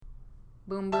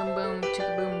Boom, boom, boom,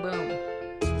 chicka boom, boom.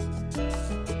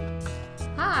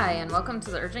 Hi, and welcome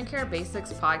to the Urgent Care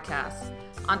Basics podcast.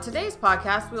 On today's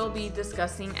podcast, we'll be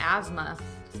discussing asthma.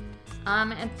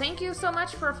 And thank you so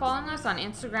much for following us on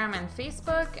Instagram and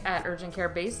Facebook at Urgent Care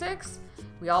Basics.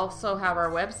 We also have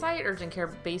our website,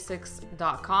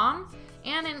 urgentcarebasics.com,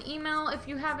 and an email if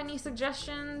you have any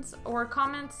suggestions or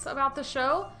comments about the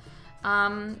show.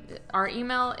 Our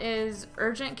email is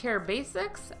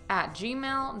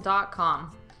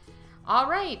urgentcarebasics@gmail.com. All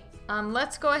right,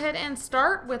 let's go ahead and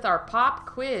start with our pop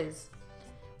quiz.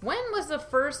 When was the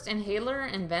first inhaler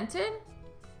invented?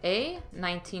 A,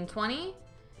 1920,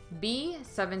 B,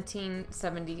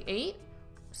 1778,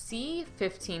 C,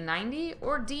 1590,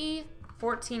 or D,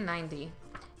 1490?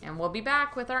 And we'll be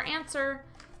back with our answer.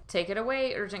 Take it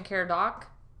away, Urgent Care Doc.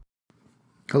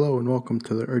 Hello and welcome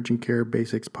to the Urgent Care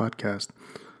Basics podcast.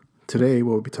 Today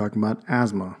we'll be talking about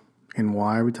asthma. And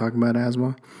why are we talking about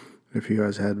asthma? If you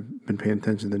guys had been paying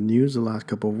attention to the news the last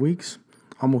couple of weeks,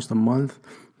 almost a month,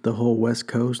 the whole West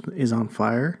Coast is on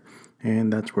fire,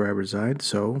 and that's where I reside.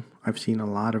 So I've seen a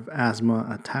lot of asthma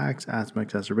attacks, asthma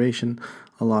exacerbation,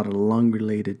 a lot of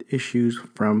lung-related issues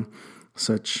from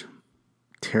such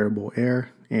terrible air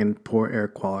and poor air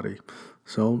quality.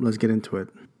 So let's get into it.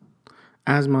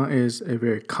 Asthma is a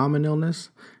very common illness.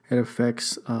 It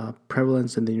affects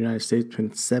prevalence in the United States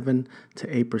between 7 to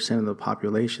 8% of the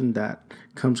population. That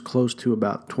comes close to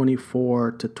about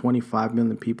 24 to 25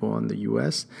 million people in the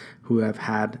U.S. who have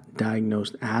had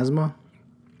diagnosed asthma.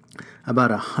 About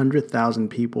 100,000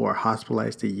 people are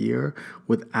hospitalized a year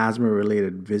with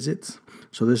asthma-related visits.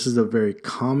 So this is a very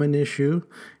common issue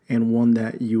and one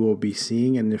that you will be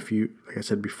seeing. And if you, like I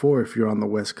said before, if you're on the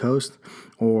West Coast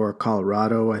or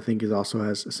Colorado, I think it also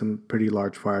has some pretty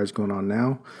large fires going on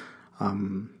now,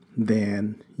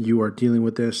 then you are dealing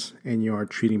with this and you are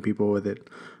treating people with it.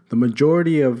 The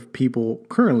majority of people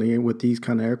currently with these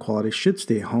kind of air quality should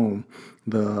stay home.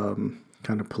 The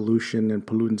kind of pollution and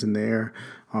pollutants in the air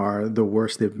are the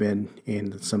worst they've been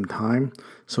in some time.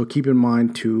 So keep in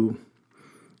mind to,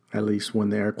 at least when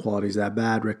the air quality is that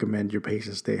bad, recommend your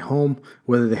patients stay home,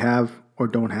 whether they have or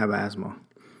don't have asthma.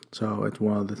 So it's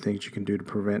one of the things you can do to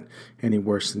prevent any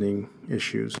worsening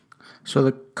issues. So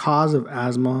the cause of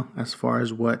asthma, as far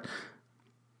as what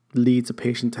leads a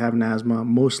patient to have an asthma,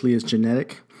 mostly is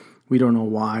genetic. We don't know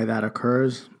why that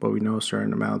occurs, but we know a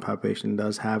certain amount of the population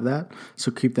does have that.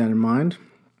 So keep that in mind.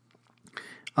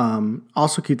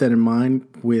 Also keep that in mind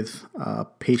with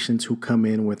patients who come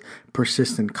in with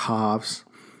persistent coughs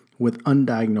with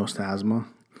undiagnosed asthma.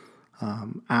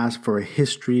 Ask for a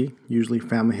history, usually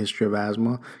family history of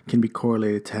asthma, can be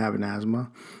correlated to having asthma,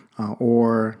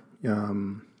 or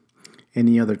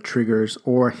any other triggers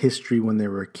or history when they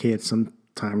were a kid.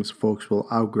 Sometimes folks will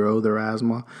outgrow their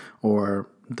asthma or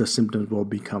the symptoms will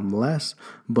become less,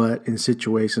 but in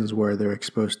situations where they're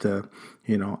exposed to,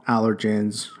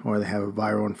 allergens or they have a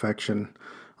viral infection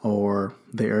or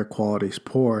the air quality is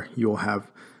poor, you'll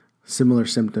have similar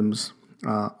symptoms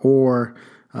or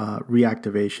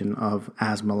reactivation of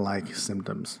asthma-like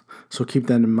symptoms. So keep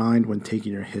that in mind when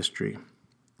taking your history.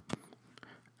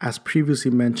 As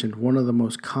previously mentioned, one of the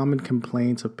most common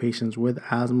complaints of patients with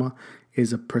asthma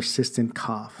is a persistent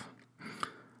cough.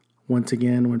 Once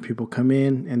again, when people come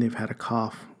in and they've had a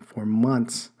cough for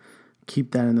months,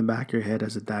 keep that in the back of your head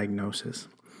as a diagnosis,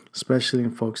 especially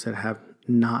in folks that have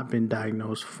not been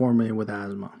diagnosed formally with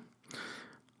asthma.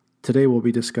 Today we'll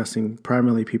be discussing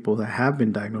primarily people that have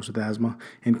been diagnosed with asthma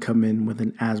and come in with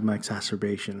an asthma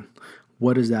exacerbation.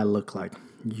 What does that look like?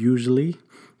 Usually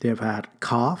they have had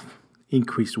cough,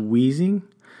 increased wheezing,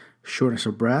 shortness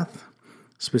of breath,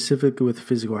 specifically with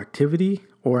physical activity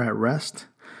or at rest,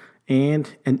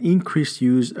 and an increased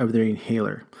use of their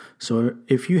inhaler. So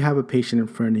if you have a patient in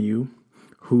front of you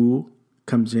who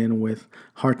comes in with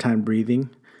hard time breathing,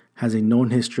 has a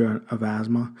known history of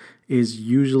asthma, is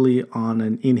usually on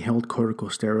an inhaled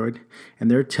corticosteroid,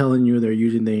 and they're telling you they're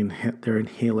using their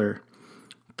inhaler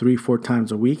 3-4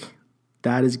 times a week,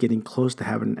 that is getting close to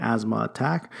having an asthma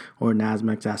attack or an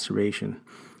asthma exacerbation.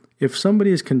 If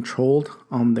somebody is controlled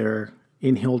on their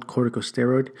inhaled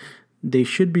corticosteroid, they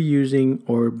should be using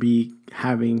or be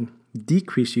having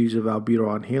decreased use of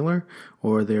albuterol inhaler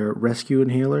or their rescue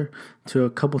inhaler to a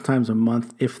couple times a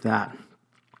month, if that.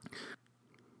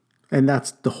 And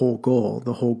that's the whole goal.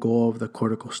 The whole goal of the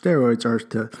corticosteroids are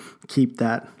to keep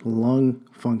that lung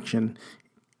function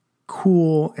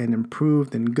cool and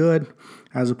improved and good,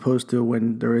 as opposed to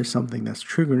when there is something that's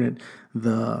triggering it,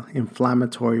 the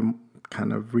inflammatory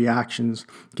kind of reactions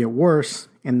get worse,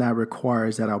 and that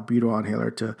requires that albuterol inhaler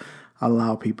to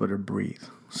allow people to breathe.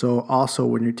 So also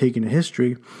when you're taking a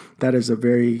history, that is a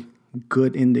very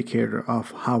good indicator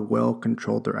of how well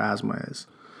controlled their asthma is.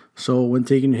 So when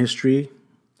taking history,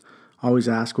 always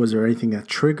ask, was there anything that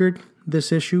triggered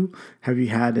this issue? Have you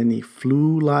had any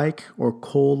flu-like or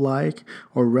cold-like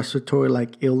or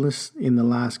respiratory-like illness in the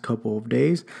last couple of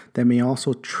days that may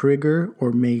also trigger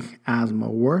or make asthma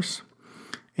worse?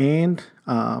 And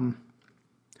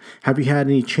have you had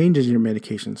any changes in your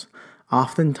medications?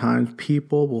 Oftentimes,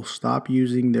 people will stop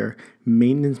using their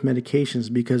maintenance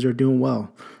medications because they're doing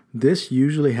well. This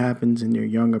usually happens in your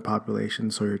younger population,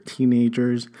 so your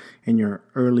teenagers and your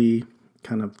early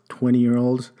kind of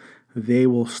 20-year-olds, they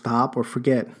will stop or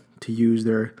forget to use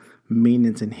their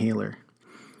maintenance inhaler.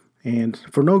 And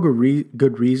for no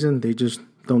good reason, they just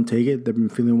don't take it. They've been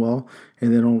feeling well,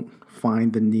 and they don't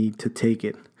find the need to take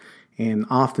it. And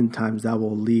oftentimes, that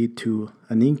will lead to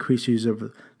an increased use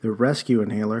of the rescue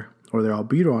inhaler or their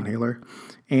albuterol inhaler,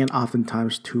 and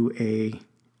oftentimes to a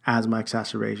asthma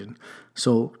exacerbation.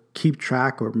 So keep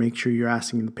track or make sure you're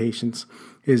asking the patients,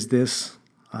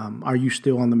 are you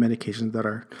still on the medications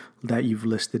that you've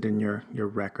listed in your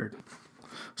record?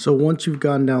 So once you've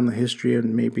gone down the history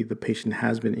and maybe the patient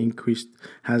has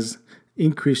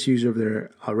increased use of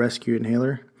their rescue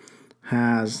inhaler,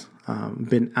 has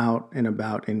been out and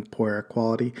about in poor air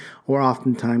quality, or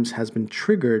oftentimes has been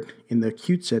triggered in the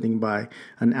acute setting by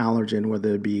an allergen,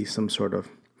 whether it be some sort of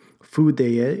food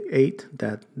they ate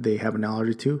that they have an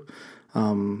allergy to,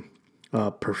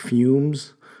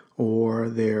 perfumes, or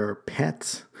their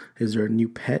pets. Is there a new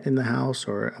pet in the house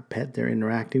or a pet they're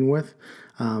interacting with?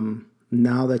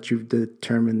 Now that you've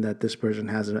determined that this person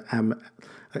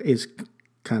is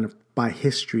kind of by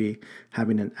history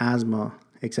having an asthma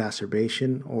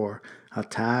exacerbation or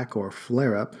attack or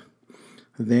flare-up,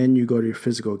 then you go to your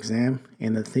physical exam,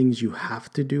 and the things you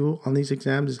have to do on these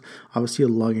exams is obviously a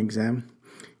lung exam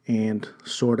and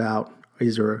sort out,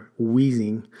 is there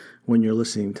wheezing when you're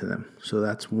listening to them? So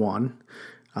that's one.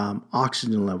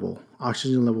 Oxygen level.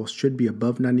 Oxygen level should be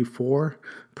above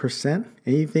 94%.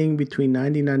 Anything between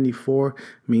 90 and 94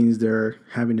 means they're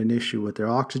having an issue with their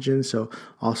oxygen. So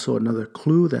also another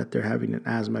clue that they're having an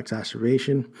asthma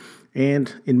exacerbation.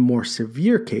 And in more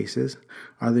severe cases,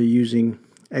 are they using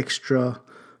extra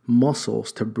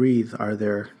muscles to breathe? Are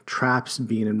there traps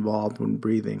being involved when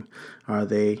breathing? Are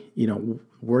they,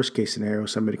 worst case scenario,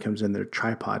 somebody comes in, they're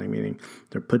tripoding, meaning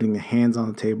they're putting their hands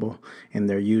on the table and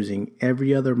they're using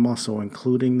every other muscle,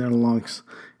 including their lungs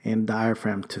and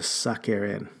diaphragm, to suck air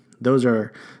in. Those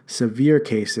are severe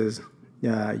cases.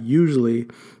 Usually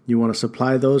you want to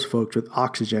supply those folks with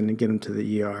oxygen and get them to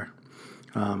the ER.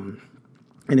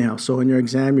 Anyhow, so in your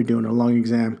exam, you're doing a lung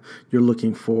exam, you're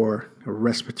looking for a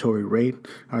respiratory rate.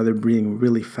 Are they breathing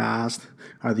really fast?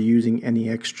 Are they using any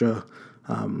extra,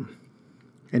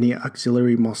 any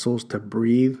auxiliary muscles to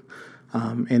breathe?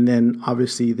 And then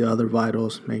obviously the other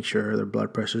vitals, make sure their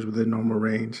blood pressure is within normal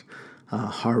range.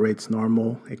 Heart rate's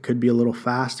normal. It could be a little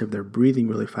fast if they're breathing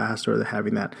really fast or they're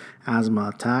having that asthma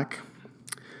attack,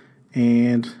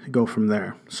 and go from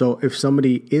there. So if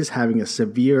somebody is having a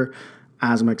severe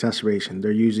asthma exacerbation,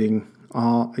 they're using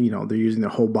their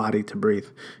whole body to breathe.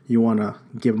 You want to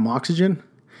give them oxygen,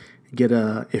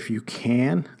 if you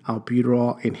can,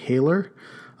 albuterol inhaler.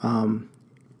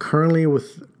 Currently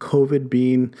with COVID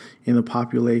being in the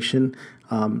population,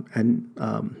 and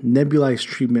nebulized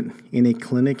treatment in a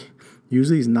clinic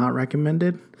usually is not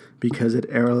recommended because it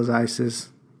aerosolizes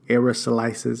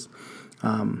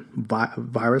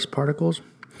virus particles.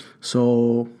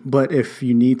 So, but if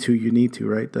you need to,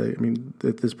 right?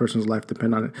 If this person's life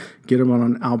depends on it, get them on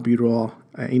an albuterol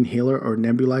inhaler or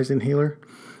nebulized inhaler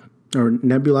or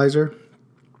nebulizer,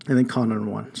 and then call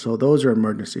 911. So those are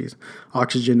emergencies.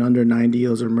 Oxygen under 90,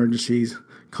 those are emergencies.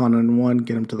 Call 911,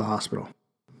 get them to the hospital.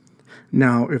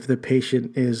 Now, if the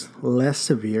patient is less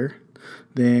severe,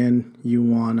 then you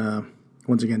want to,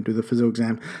 once again, do the physical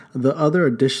exam. The other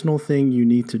additional thing you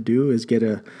need to do is get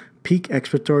a peak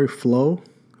expiratory flow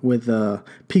with a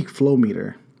peak flow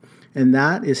meter. And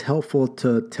that is helpful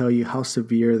to tell you how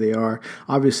severe they are,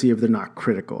 obviously if they're not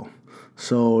critical.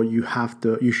 So you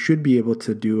should be able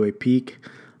to do a peak,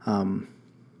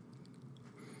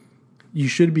 you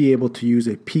should be able to use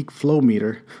a peak flow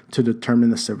meter to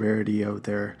determine the severity of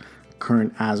their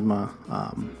current asthma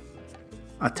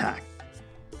attack.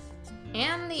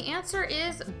 And the answer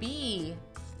is B.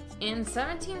 In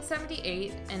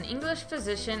 1778, an English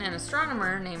physician and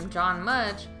astronomer named John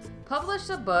Mudge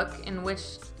published a book in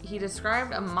which he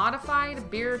described a modified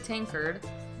beer tankard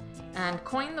and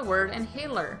coined the word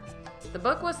inhaler. The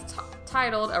book was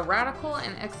titled A Radical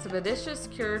and Expeditious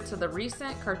Cure to the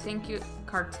Recent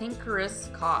Cantankerous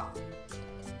Cough.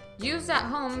 Used at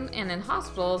home and in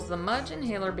hospitals, the Mudge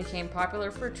inhaler became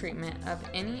popular for treatment of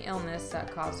any illness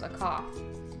that caused a cough.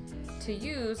 To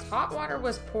use, hot water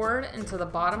was poured into the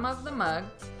bottom of the mug,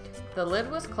 the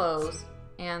lid was closed,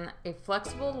 and a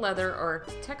flexible leather or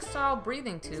textile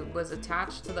breathing tube was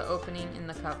attached to the opening in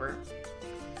the cover.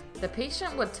 The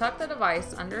patient would tuck the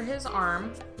device under his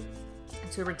arm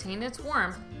to retain its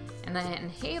warmth and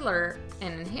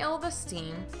inhale the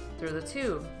steam through the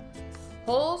tube.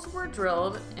 Holes were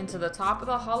drilled into the top of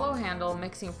the hollow handle,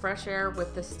 mixing fresh air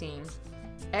with the steam.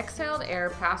 Exhaled air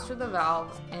passed through the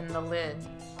valve in the lid.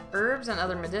 Herbs and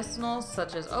other medicinals,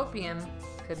 such as opium,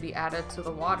 could be added to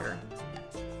the water.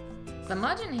 The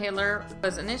Mudge inhaler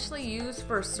was initially used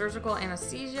for surgical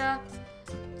anesthesia,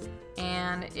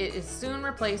 and it is soon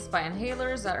replaced by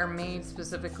inhalers that are made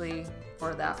specifically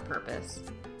for that purpose.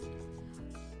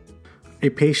 A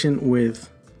patient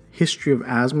with history of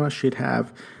asthma should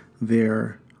have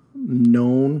their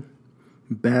known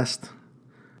best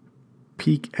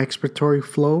peak expiratory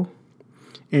flow,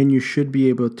 and you should be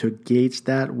able to gauge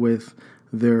that with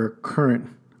their current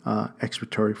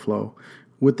expiratory flow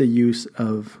with the use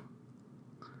of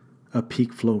a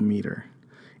peak flow meter.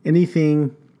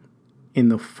 Anything in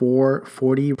the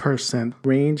 40%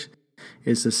 range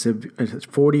is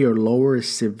 40 or lower is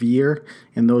severe,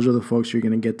 and those are the folks you're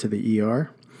going to get to the ER.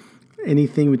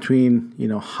 Anything between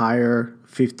higher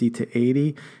 50 to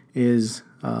 80 is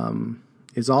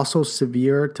also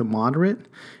severe to moderate,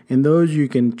 and those you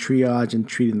can triage and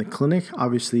treat in the clinic,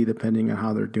 obviously depending on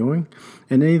how they're doing.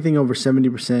 And anything over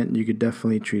 70% you could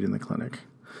definitely treat in the clinic.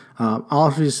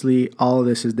 Obviously, all of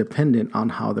this is dependent on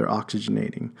how they're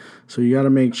oxygenating. So you got to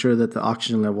make sure that the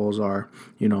oxygen levels are,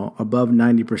 above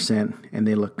 90% and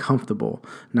they look comfortable.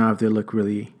 Now, if they look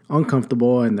really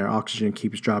uncomfortable and their oxygen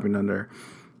keeps dropping under,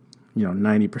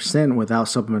 90% without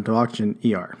supplemental oxygen,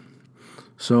 ER.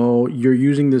 So you're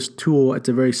using this tool. It's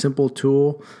a very simple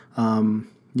tool.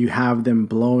 You have them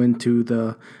blow into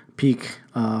the peak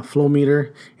flow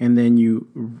meter, and then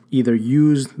you either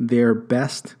use their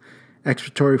best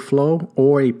expiratory flow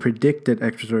or a predicted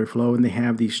expiratory flow, and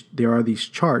there are these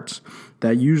charts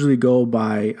that usually go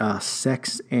by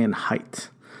sex and height.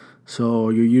 So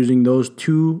you're using those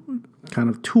two kind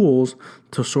of tools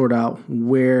to sort out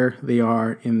where they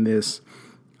are in this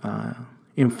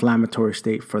inflammatory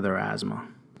state for their asthma.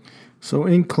 So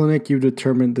in clinic, you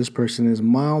determine this person is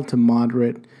mild to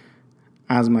moderate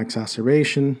asthma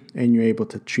exacerbation, and you're able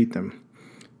to treat them.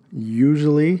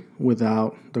 Usually,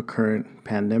 without the current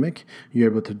pandemic, you're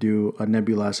able to do a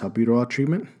nebulized albuterol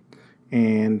treatment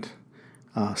and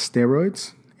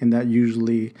steroids, and that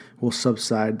usually will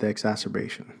subside the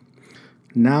exacerbation.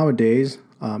 Nowadays,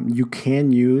 you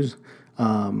can use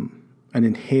an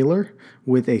inhaler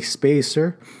with a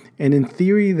spacer, and in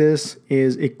theory, this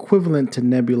is equivalent to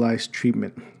nebulized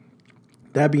treatment.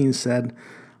 That being said,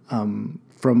 from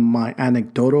my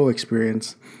anecdotal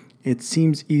experience, it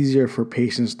seems easier for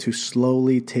patients to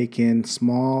slowly take in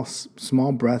small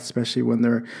breaths, especially when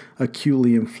they're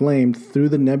acutely inflamed, through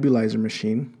the nebulizer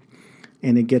machine,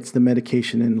 and it gets the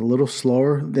medication in a little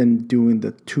slower than doing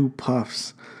the 2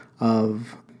 puffs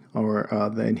of the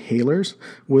inhalers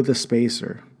with a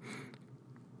spacer.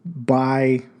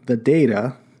 By the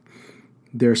data,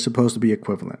 they're supposed to be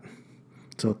equivalent.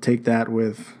 So take that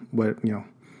with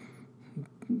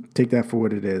take that for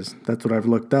what it is. That's what I've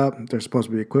looked up. They're supposed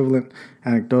to be equivalent.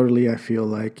 Anecdotally, I feel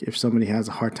like if somebody has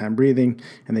a hard time breathing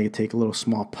and they take a little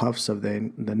small puffs of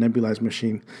the nebulized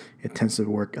machine, it tends to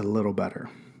work a little better.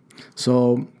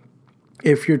 So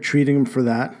if you're treating them for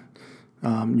that,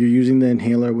 you're using the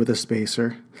inhaler with a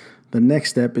spacer. The next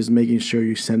step is making sure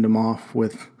you send them off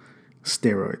with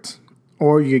steroids,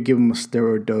 or you could give them a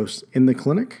steroid dose in the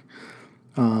clinic.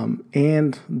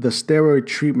 And the steroid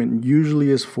treatment usually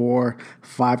is for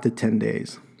 5 to 10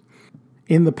 days.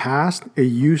 In the past, it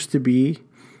used to be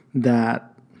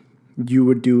that you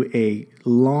would do a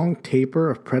long taper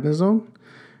of prednisone,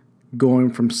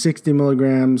 going from 60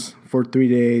 milligrams for 3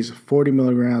 days, 40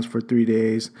 milligrams for 3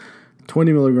 days,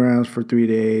 20 milligrams for 3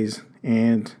 days,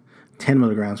 and 10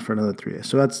 milligrams for another 3 days.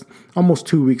 So that's almost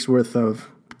 2 weeks worth of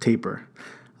taper.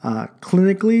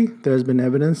 Clinically, there's been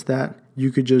evidence that you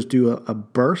could just do a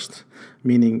burst,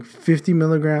 meaning 50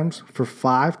 milligrams for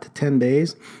 5 to 10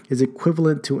 days is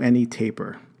equivalent to any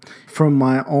taper. From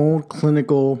my own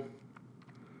clinical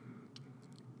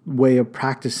way of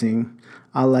practicing,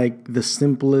 I like the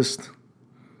simplest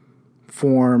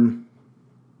form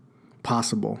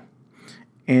possible.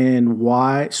 And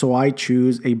why? So I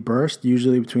choose a burst,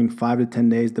 usually between 5 to 10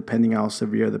 days, depending how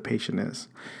severe the patient is.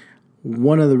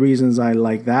 One of the reasons I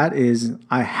like that is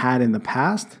I had in the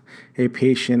past a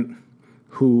patient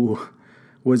who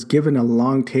was given a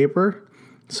long taper,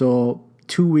 so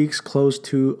 2 weeks close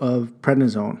to of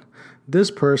prednisone.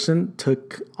 This person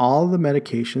took all the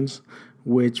medications,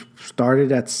 which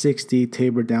started at 60,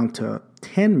 tapered down to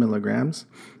 10 milligrams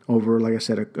over, like I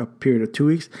said, a period of 2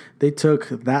 weeks. They took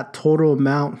that total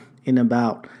amount in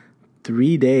about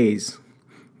 3 days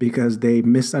because they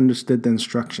misunderstood the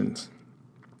instructions.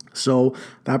 So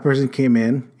that person came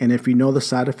in, and if you know the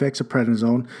side effects of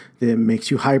prednisone, it makes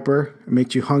you hyper, it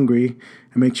makes you hungry,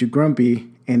 it makes you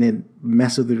grumpy, and it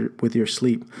messes with your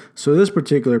sleep. So this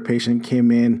particular patient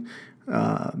came in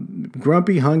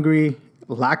grumpy, hungry,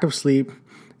 lack of sleep,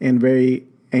 and very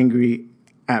angry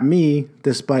at me,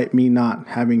 despite me not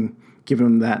having given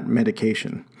him that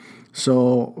medication.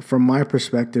 So from my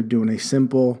perspective, doing a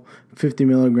simple 50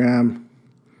 milligram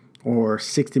or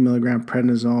 60 milligram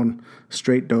prednisone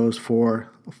straight dose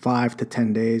for 5 to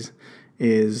 10 days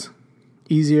is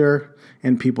easier,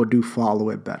 and people do follow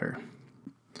it better.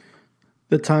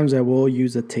 The times I will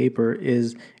use a taper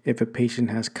is if a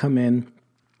patient has come in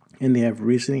and they have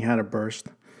recently had a burst,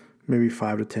 maybe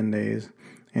 5 to 10 days,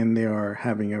 and they are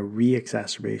having a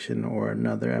re-exacerbation or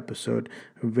another episode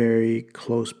very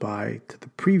close by to the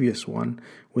previous one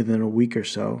within a week or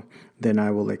so, then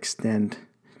I will extend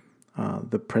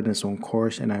the prednisone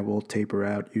course, and I will taper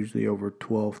out usually over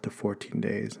 12 to 14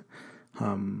 days.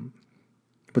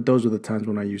 But those are the times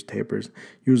when I use tapers,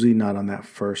 usually not on that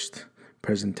first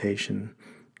presentation,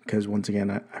 because once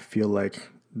again, I feel like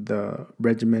the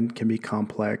regimen can be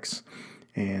complex,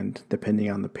 and depending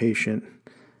on the patient,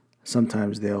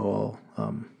 sometimes they'll,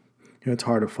 it's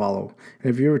hard to follow.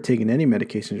 And if you're ever taking any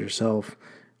medications yourself,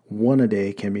 1 a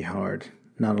day can be hard,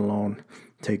 not alone.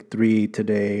 Take 3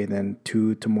 today, then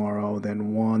 2 tomorrow,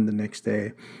 then 1 the next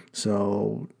day.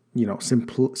 So,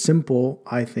 simple,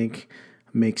 I think,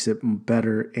 makes it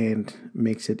better and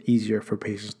makes it easier for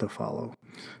patients to follow.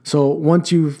 So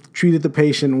once you've treated the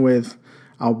patient with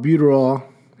albuterol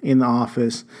in the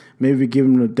office, maybe give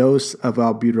them a dose of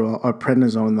albuterol or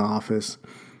prednisone in the office,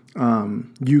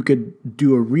 you could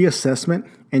do a reassessment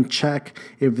and check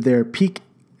if their peak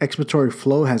expiratory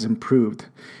flow has improved.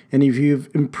 And if you've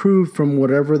improved from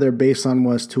whatever their baseline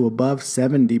was to above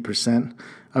 70%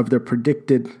 of their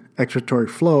predicted expiratory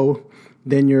flow,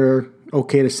 then you're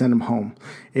okay to send them home.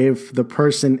 If the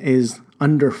person is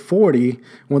under 40,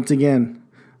 once again,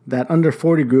 that under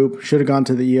 40 group should have gone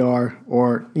to the ER,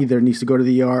 or either needs to go to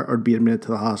the ER or be admitted to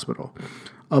the hospital.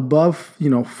 Above,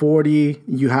 40,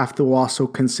 you have to also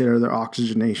consider their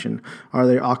oxygenation. Are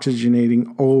they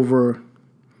oxygenating over,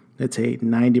 let's say,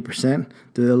 90%?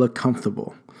 Do they look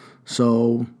comfortable?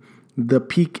 So the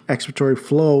peak expiratory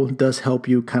flow does help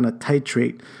you kind of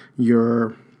titrate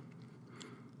your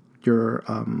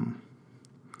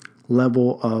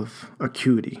level of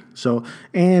acuity. So,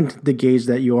 and the gauge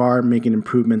that you are making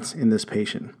improvements in this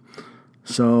patient.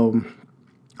 So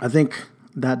I think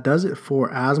that does it for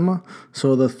asthma.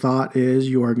 So the thought is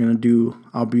you are going to do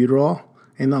albuterol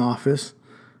in the office,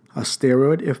 a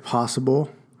steroid if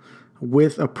possible,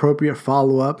 with appropriate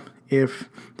follow-up if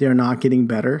they're not getting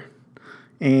better.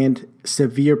 And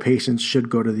severe patients should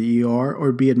go to the ER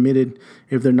or be admitted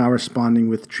if they're not responding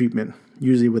with treatment,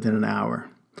 usually within an hour.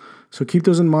 So keep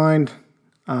those in mind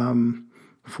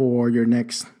for your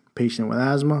next patient with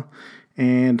asthma,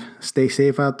 and stay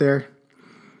safe out there.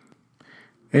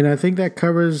 And I think that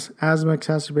covers asthma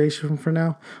exacerbation for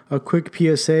now. A quick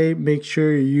PSA, make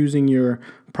sure you're using your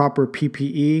proper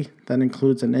PPE. That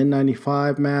includes an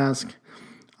N95 mask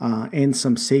and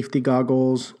some safety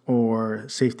goggles or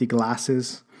safety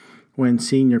glasses when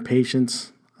seeing your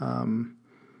patients,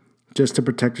 just to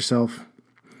protect yourself.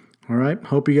 All right.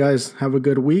 Hope you guys have a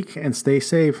good week and stay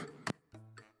safe.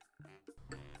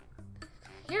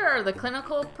 Here are the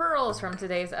clinical pearls from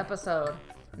today's episode.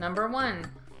 Number 1,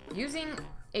 using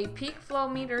a peak flow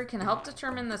meter can help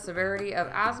determine the severity of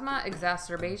asthma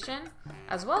exacerbation,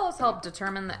 as well as help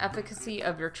determine the efficacy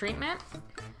of your treatment.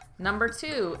 Number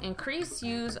 2, increased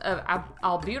use of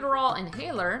albuterol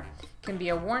inhaler can be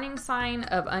a warning sign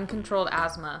of uncontrolled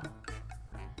asthma.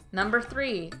 Number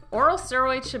 3, oral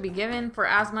steroids should be given for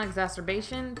asthma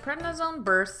exacerbation. Prednisone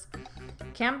bursts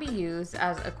can be used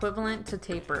as equivalent to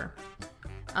taper.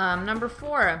 Number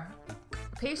 4,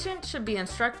 patients should be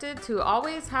instructed to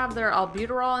always have their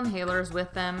albuterol inhalers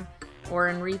with them or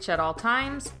in reach at all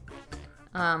times,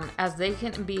 as they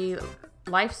can be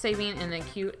life-saving in an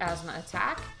acute asthma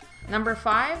attack. Number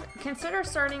 5, consider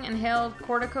starting inhaled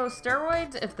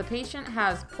corticosteroids if the patient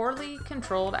has poorly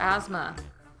controlled asthma.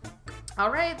 All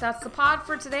right, that's the pod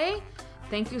for today.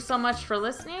 Thank you so much for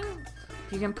listening.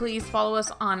 You can please follow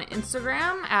us on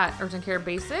Instagram at Urgent Care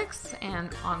Basics and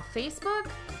on Facebook.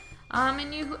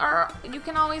 And you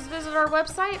can always visit our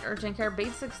website,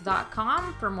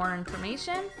 urgentcarebasics.com, for more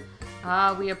information.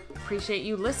 We appreciate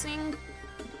you listening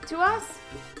to us,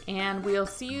 and we'll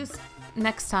see you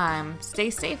next time. Stay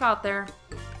safe out there.